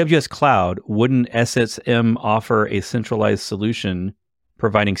 On AWS Cloud, wouldn't SSM offer a centralized solution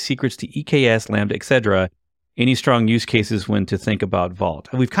providing secrets to EKS, Lambda, etc.? Any strong use cases when to think about Vault?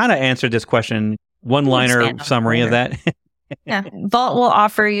 We've kind of answered this question. One-liner summary of that. Yeah. Vault will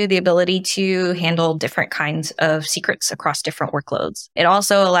offer you the ability to handle different kinds of secrets across different workloads. It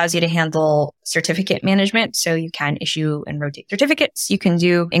also allows you to handle certificate management. So you can issue and rotate certificates. You can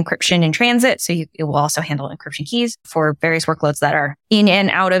do encryption in transit. So it will also handle encryption keys for various workloads that are in and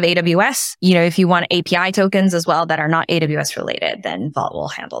out of AWS. If you want API tokens as well that are not AWS related, then Vault will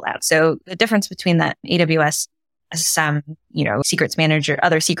handle that. So the difference between that AWS, secrets manager,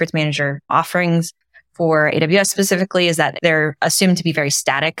 other secrets manager offerings for AWS specifically is that they're assumed to be very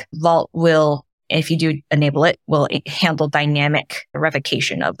static. Vault will, if you do enable it, will handle dynamic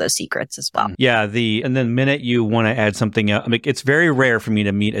revocation of those secrets as well. Yeah, and then the minute you want to add something else, it's very rare for me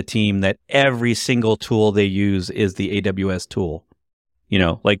to meet a team that every single tool they use is the AWS tool.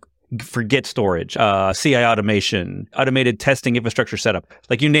 Like forget storage, CI automation, automated testing infrastructure setup,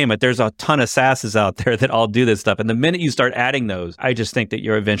 like you name it. There's a ton of SaaSes out there that all do this stuff. And the minute you start adding those, I just think that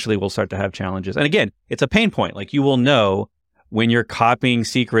you eventually will start to have challenges. And again, it's a pain point. Like you will know when you're copying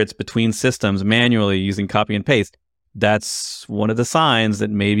secrets between systems manually using copy and paste. That's one of the signs that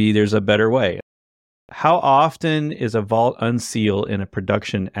maybe there's a better way. How often is a Vault unseal in a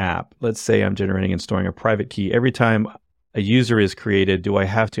production app? Let's say I'm generating and storing a private key. Every time a user is created, do I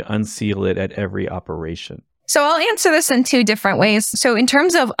have to unseal it at every operation? So I'll answer this in two different ways. So in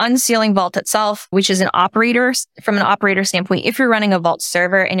terms of unsealing Vault itself, which is from an operator standpoint, if you're running a Vault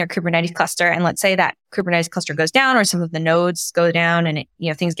server in your Kubernetes cluster, and let's say that Kubernetes cluster goes down or some of the nodes go down and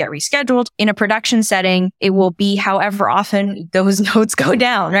things get rescheduled, in a production setting, it will be however often those nodes go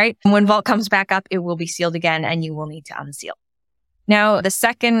down, right? When Vault comes back up, it will be sealed again and you will need to unseal. Now, the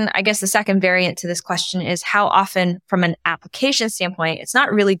second variant to this question is how often from an application standpoint, it's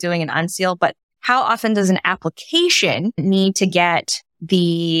not really doing an unseal, but how often does an application need to get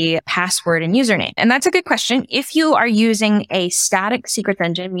the password and username? And that's a good question. If you are using a static secrets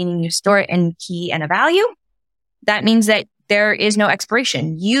engine, meaning you store it in key and a value, that means that there is no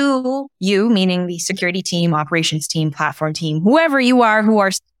expiration. You, meaning the security team, operations team, platform team, whoever you are,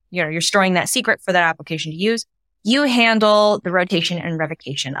 you're storing that secret for that application to use, you handle the rotation and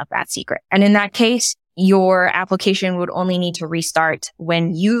revocation of that secret. And in that case, your application would only need to restart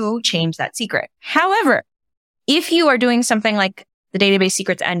when you change that secret. However, if you are doing something like the database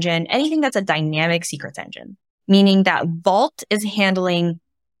secrets engine, anything that's a dynamic secrets engine, meaning that Vault is handling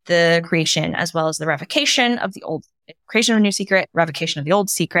the creation as well as the revocation of the old, creation of a new secret, revocation of the old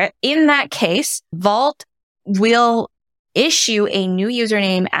secret. In that case, Vault will issue a new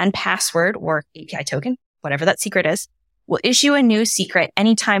username and password or API token, whatever that secret is, will issue a new secret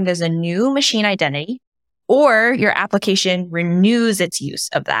anytime there's a new machine identity or your application renews its use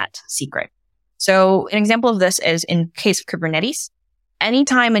of that secret. So an example of this is in case of Kubernetes,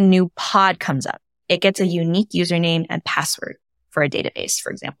 anytime a new pod comes up, it gets a unique username and password for a database,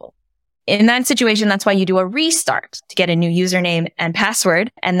 for example. In that situation, that's why you do a restart to get a new username and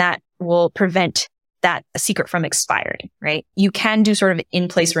password, and that will prevent that secret from expiring, right? You can do sort of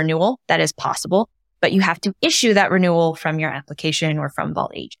in-place renewal. That is possible, but you have to issue that renewal from your application or from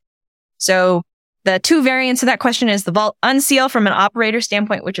Vault Agent. So the two variants of that question is the Vault unseal from an operator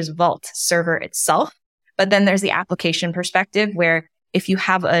standpoint, which is Vault server itself. But then there's the application perspective where if you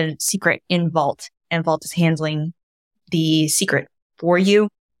have a secret in Vault and Vault is handling the secret for you,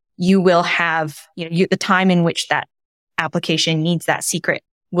 you will have, the time in which that application needs that secret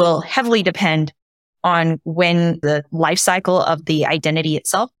will heavily depend on when the life cycle of the identity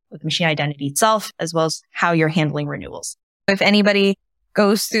itself, with machine identity itself, as well as how you're handling renewals. If anybody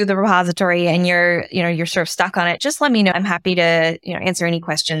goes through the repository and you're sort of stuck on it, just let me know. I'm happy to, answer any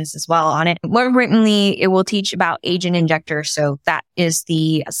questions as well on it. More importantly, it will teach about agent injector. So that is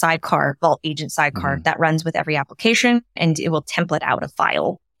the sidecar, Vault agent sidecar that runs with every application, and it will template out a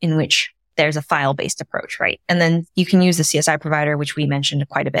file in which there's a file-based approach, right? And then you can use the CSI provider, which we mentioned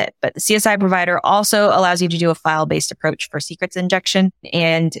quite a bit. But the CSI provider also allows you to do a file-based approach for secrets injection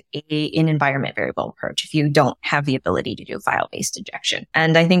and an environment variable approach if you don't have the ability to do file-based injection.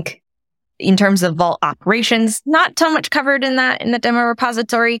 And I think in terms of Vault operations, not so much covered in the demo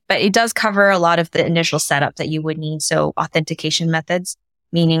repository, but it does cover a lot of the initial setup that you would need. So authentication methods,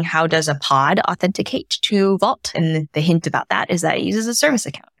 meaning how does a pod authenticate to Vault? And the hint about that is that it uses a service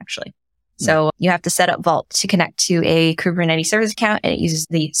account, actually. So you have to set up Vault to connect to a Kubernetes service account, and it uses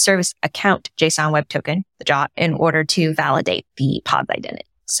the service account JSON Web Token, the JWT, in order to validate the pod's identity.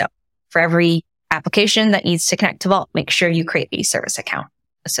 So for every application that needs to connect to Vault, make sure you create a service account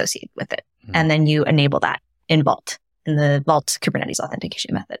associated with it. And then you enable that in Vault, in the Vault Kubernetes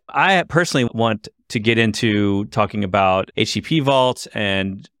authentication method. I personally want to get into talking about HTTP Vault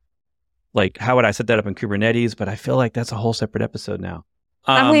and like how would I set that up in Kubernetes, but I feel like that's a whole separate episode now.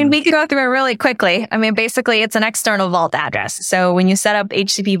 I mean, we could go through it really quickly. I mean, basically, it's an external Vault address. So when you set up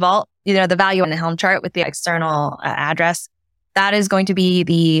HTTP Vault, the value in the Helm chart with the external address, that is going to be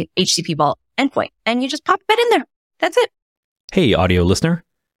the HTTP Vault endpoint. And you just pop it in there. That's it. Hey, audio listener.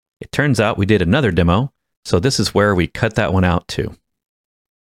 It turns out we did another demo. So this is where we cut that one out too.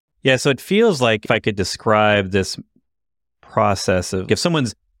 Yeah, so it feels like if I could describe this process of if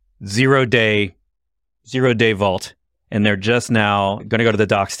someone's zero-day Vault, and they're just now going to go to the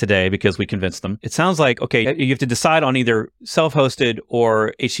docs today because we convinced them. It sounds like, okay, you have to decide on either self-hosted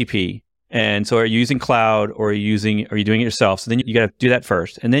or HTTP. And so are you using cloud or are you doing it yourself? So then you got to do that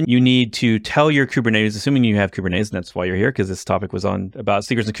first. And then you need to tell your Kubernetes, assuming you have Kubernetes, and that's why you're here because this topic was about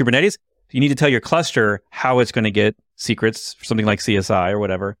secrets in Kubernetes. You need to tell your cluster how it's going to get secrets, something like CSI or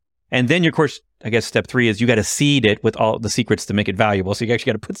whatever. And then, of course, I guess step 3 is you got to seed it with all the secrets to make it valuable. So you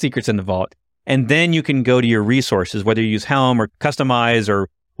actually got to put secrets in the Vault. And then you can go to your resources, whether you use Helm or Kustomize or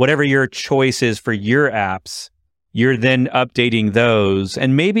whatever your choice is for your apps. You're then updating those.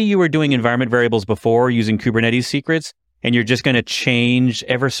 And maybe you were doing environment variables before using Kubernetes secrets, and you're just going to change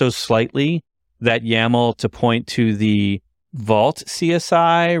ever so slightly that YAML to point to the Vault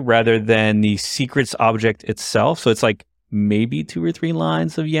CSI rather than the secrets object itself. So it's like maybe 2 or 3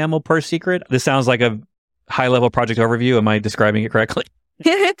 lines of YAML per secret. This sounds like a high-level project overview. Am I describing it correctly?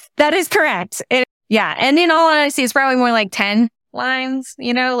 That is correct. Yeah. And in all honesty, it's probably more like 10 lines,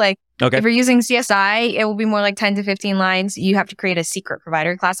 okay. If you're using CSI, it will be more like 10 to 15 lines. You have to create a secret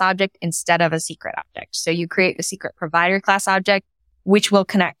provider class object instead of a secret object. So you create a secret provider class object, which will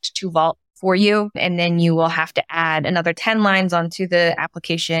connect to Vault for you. And then you will have to add another 10 lines onto the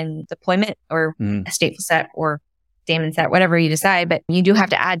application deployment or a stateful set or daemon set, whatever you decide. But you do have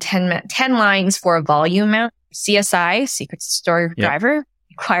to add 10 lines for a volume mount. CSI, secret story driver,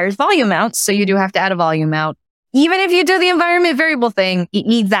 requires volume mounts. So you do have to add a volume mount. Even if you do the environment variable thing, it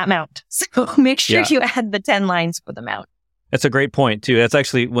needs that mount. So make sure you add the 10 lines for the mount. That's a great point too. That's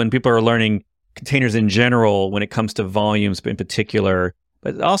actually when people are learning containers in general, when it comes to volumes in particular,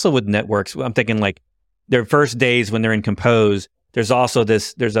 but also with networks. I'm thinking like their first days when they're in Compose, there's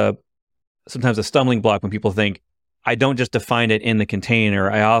sometimes a stumbling block when people think, I don't just define it in the container.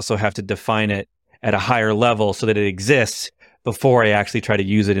 I also have to define it at a higher level so that it exists before I actually try to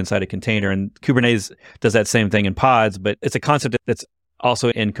use it inside a container. And Kubernetes does that same thing in pods, but it's a concept that's also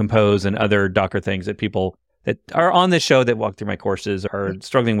in Compose and other Docker things that people that are on this show that walk through my courses are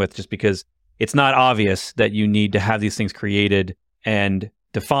struggling with, just because it's not obvious that you need to have these things created and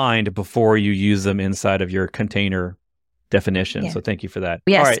defined before you use them inside of your container definition. So thank you for that.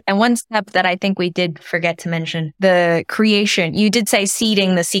 Yes. All right. And one step that I think we did forget to mention, the creation. You did say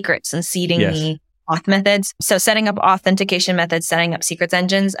seeding the secrets and seeding the auth methods. So setting up authentication methods, setting up secrets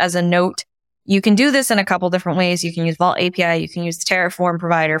engines. As a note, you can do this in a couple different ways. You can use Vault API. You can use the Terraform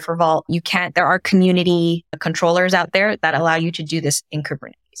provider for Vault. There are community controllers out there that allow you to do this in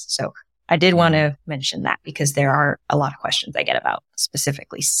Kubernetes. So I did want to mention that because there are a lot of questions I get about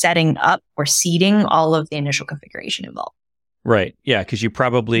specifically setting up or seeding all of the initial configuration in Vault. Right. Yeah. Because you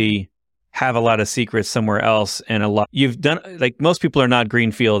probably have a lot of secrets somewhere else, and you've done, like, most people are not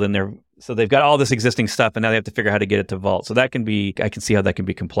greenfield so they've got all this existing stuff and now they have to figure out how to get it to Vault. So I can see how that can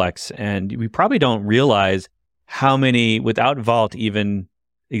be complex. And we probably don't realize how many, without Vault even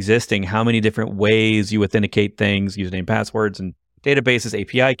existing, how many different ways you authenticate things, username, passwords, and databases,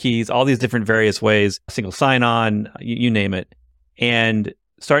 API keys, all these different various ways, single sign-on, you name it. And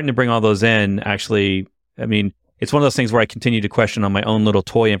starting to bring all those in, actually, I mean, it's one of those things where I continue to question on my own little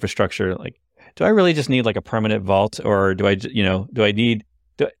toy infrastructure. Like, do I really just need like a permanent Vault, or do I need,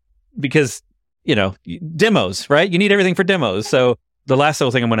 because, demos, right? You need everything for demos. So the last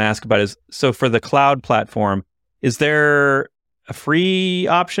little thing I'm going to ask about is, so for the cloud platform, is there a free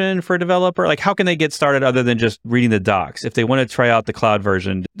option for a developer? Like, how can they get started other than just reading the docs? If they want to try out the cloud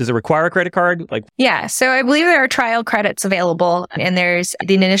version, does it require a credit card? Yeah. So I believe there are trial credits available, and there's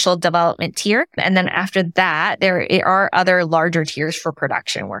the initial development tier. And then after that, there are other larger tiers for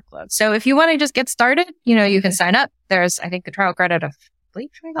production workloads. So if you want to just get started, you can sign up. There's, I think, the trial credit of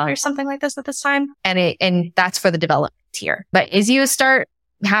 $20, something like this at this time. And that's for the development tier. But as you start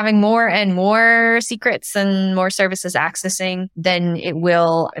having more and more secrets and more services accessing, then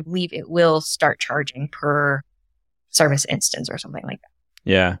I believe it will start charging per service instance or something like that.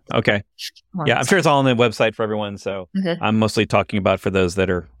 Yeah. Okay. Yeah. I'm sure it's all on the website for everyone. So I'm mostly talking about for those that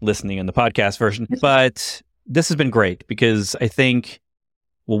are listening in the podcast version. But this has been great because I think,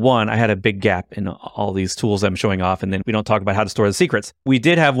 well, one, I had a big gap in all these tools I'm showing off, and then we don't talk about how to store the secrets. We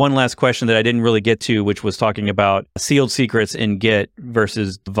did have one last question that I didn't really get to, which was talking about sealed secrets in Git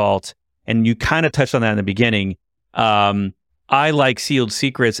versus Vault. And you kind of touched on that in the beginning. I like sealed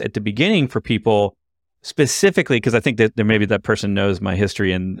secrets at the beginning for people specifically because I think that there maybe that person knows my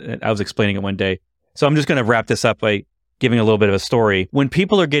history, and I was explaining it one day. So I'm just going to wrap this up by giving a little bit of a story. When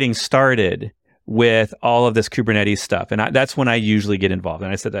people are getting started with all of this Kubernetes stuff, and that's when I usually get involved.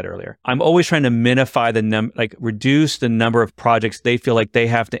 And I said that earlier. I'm always trying to minify reduce the number of projects they feel like they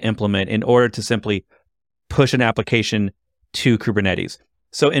have to implement in order to simply push an application to Kubernetes.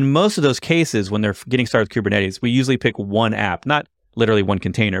 So in most of those cases, when they're getting started with Kubernetes, we usually pick one app, not literally one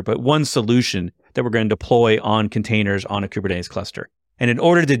container, but one solution that we're going to deploy on containers on a Kubernetes cluster. And in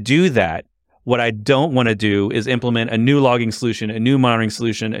order to do that, what I don't want to do is implement a new logging solution, a new monitoring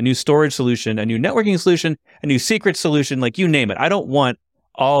solution, a new storage solution, a new networking solution, a new secret solution, like you name it. I don't want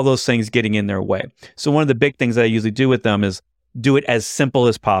all those things getting in their way. So one of the big things that I usually do with them is do it as simple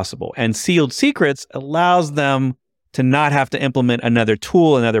as possible. And sealed secrets allows them to not have to implement another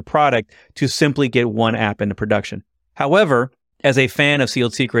tool, another product to simply get one app into production. However, as a fan of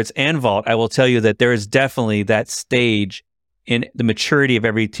sealed secrets and Vault, I will tell you that there is definitely that stage in the maturity of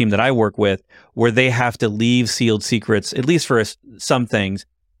every team that I work with, where they have to leave sealed secrets, at least for some things,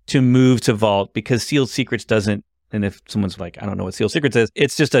 to move to Vault, because sealed secrets doesn't, and if someone's like, I don't know what sealed secrets is,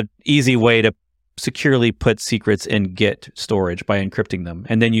 it's just an easy way to securely put secrets in Git storage by encrypting them.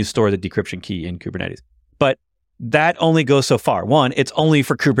 And then you store the decryption key in Kubernetes. But that only goes so far. One, it's only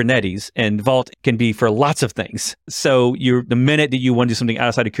for Kubernetes, and Vault can be for lots of things. So the minute that you want to do something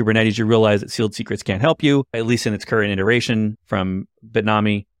outside of Kubernetes, you realize that sealed secrets can't help you, at least in its current iteration from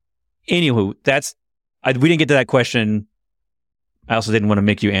Bitnami. Anywho, we didn't get to that question. I also didn't want to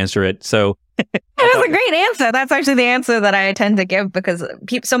make you answer it. So it was a great answer. That's actually the answer that I tend to give because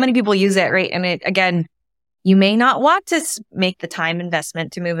so many people use it, right? And again, you may not want to make the time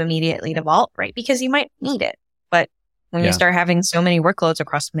investment to move immediately to Vault, right? Because you might need it. But when you start having so many workloads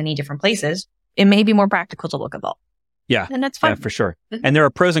across many different places, it may be more practical to look at Vault. Yeah. And that's fine. Yeah, for sure. And there are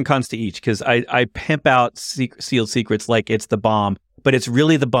pros and cons to each, because I pimp out sealed secrets like it's the bomb, but it's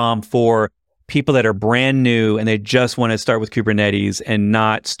really the bomb for people that are brand new and they just want to start with Kubernetes and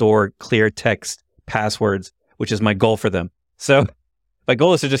not store clear text passwords, which is my goal for them. So my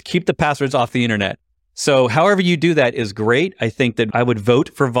goal is to just keep the passwords off the internet. So however you do that is great. I think that I would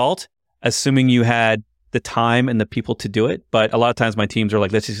vote for Vault, assuming you had the time and the people to do it. But a lot of times my teams are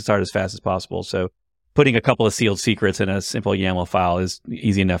like, let's just start as fast as possible. So putting a couple of sealed secrets in a simple YAML file is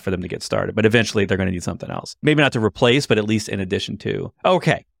easy enough for them to get started. But eventually they're going to need something else. Maybe not to replace, but at least in addition to.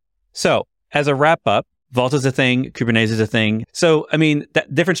 Okay. So as a wrap up, Vault is a thing. Kubernetes is a thing. So, I mean,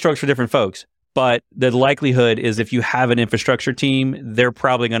 different strokes for different folks. But the likelihood is if you have an infrastructure team, they're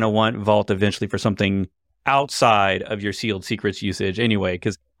probably going to want Vault eventually for something outside of your sealed secrets usage anyway,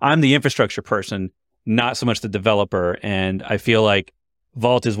 because I'm the infrastructure person, not so much the developer. And I feel like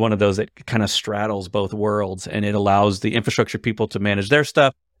Vault is one of those that kind of straddles both worlds, and it allows the infrastructure people to manage their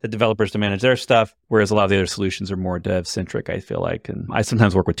stuff, the developers to manage their stuff, whereas a lot of the other solutions are more dev centric, I feel like. And I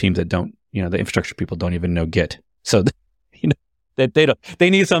sometimes work with teams that don't, the infrastructure people don't even know Git. So, that they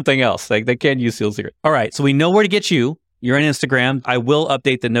need something else. Like they can't use sealed secret. All right. So we know where to get you. You're on Instagram. I will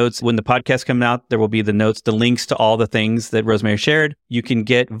update the notes when the podcast comes out. There will be the notes, the links to all the things that Rosemary shared. You can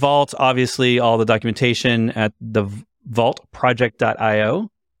get Vault, obviously, all the documentation at the vaultproject.io.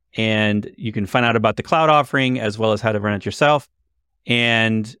 And you can find out about the cloud offering as well as how to run it yourself.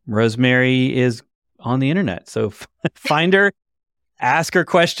 And Rosemary is on the internet. So find her, ask her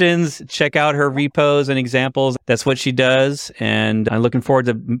questions, check out her repos and examples. That's what she does. And I'm looking forward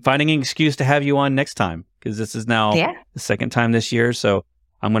to finding an excuse to have you on next time, because this is now the second time this year. So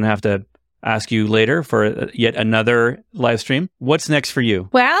I'm going to have to ask you later for yet another live stream. What's next for you?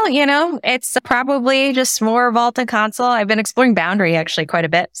 Well, it's probably just more Vault and Consul. I've been exploring Boundary actually quite a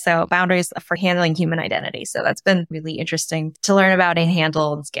bit. So Boundaries for handling human identity. So that's been really interesting to learn about and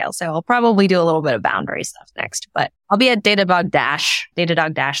handle and scale. So I'll probably do a little bit of Boundary stuff next, but I'll be at Datadog Dash,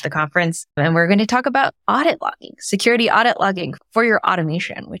 the conference, and we're going to talk about audit logging, security audit logging for your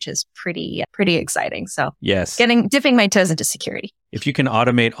automation, which is pretty exciting. So yes, dipping my toes into security. If you can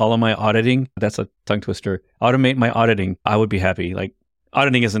automate all of my auditing, that's a tongue twister. Automate my auditing, I would be happy. Like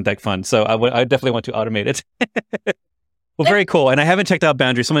auditing isn't that fun, so I definitely want to automate it. Well, very cool. And I haven't checked out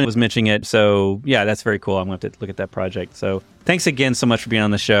Boundary. Someone was mentioning it. So yeah, that's very cool. I'm going to have to look at that project. So thanks again so much for being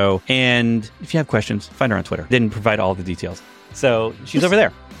on the show. And if you have questions, find her on Twitter. Didn't provide all the details. So she's over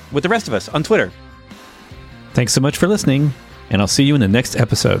there with the rest of us on Twitter. Thanks so much for listening. And I'll see you in the next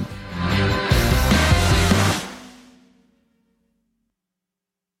episode.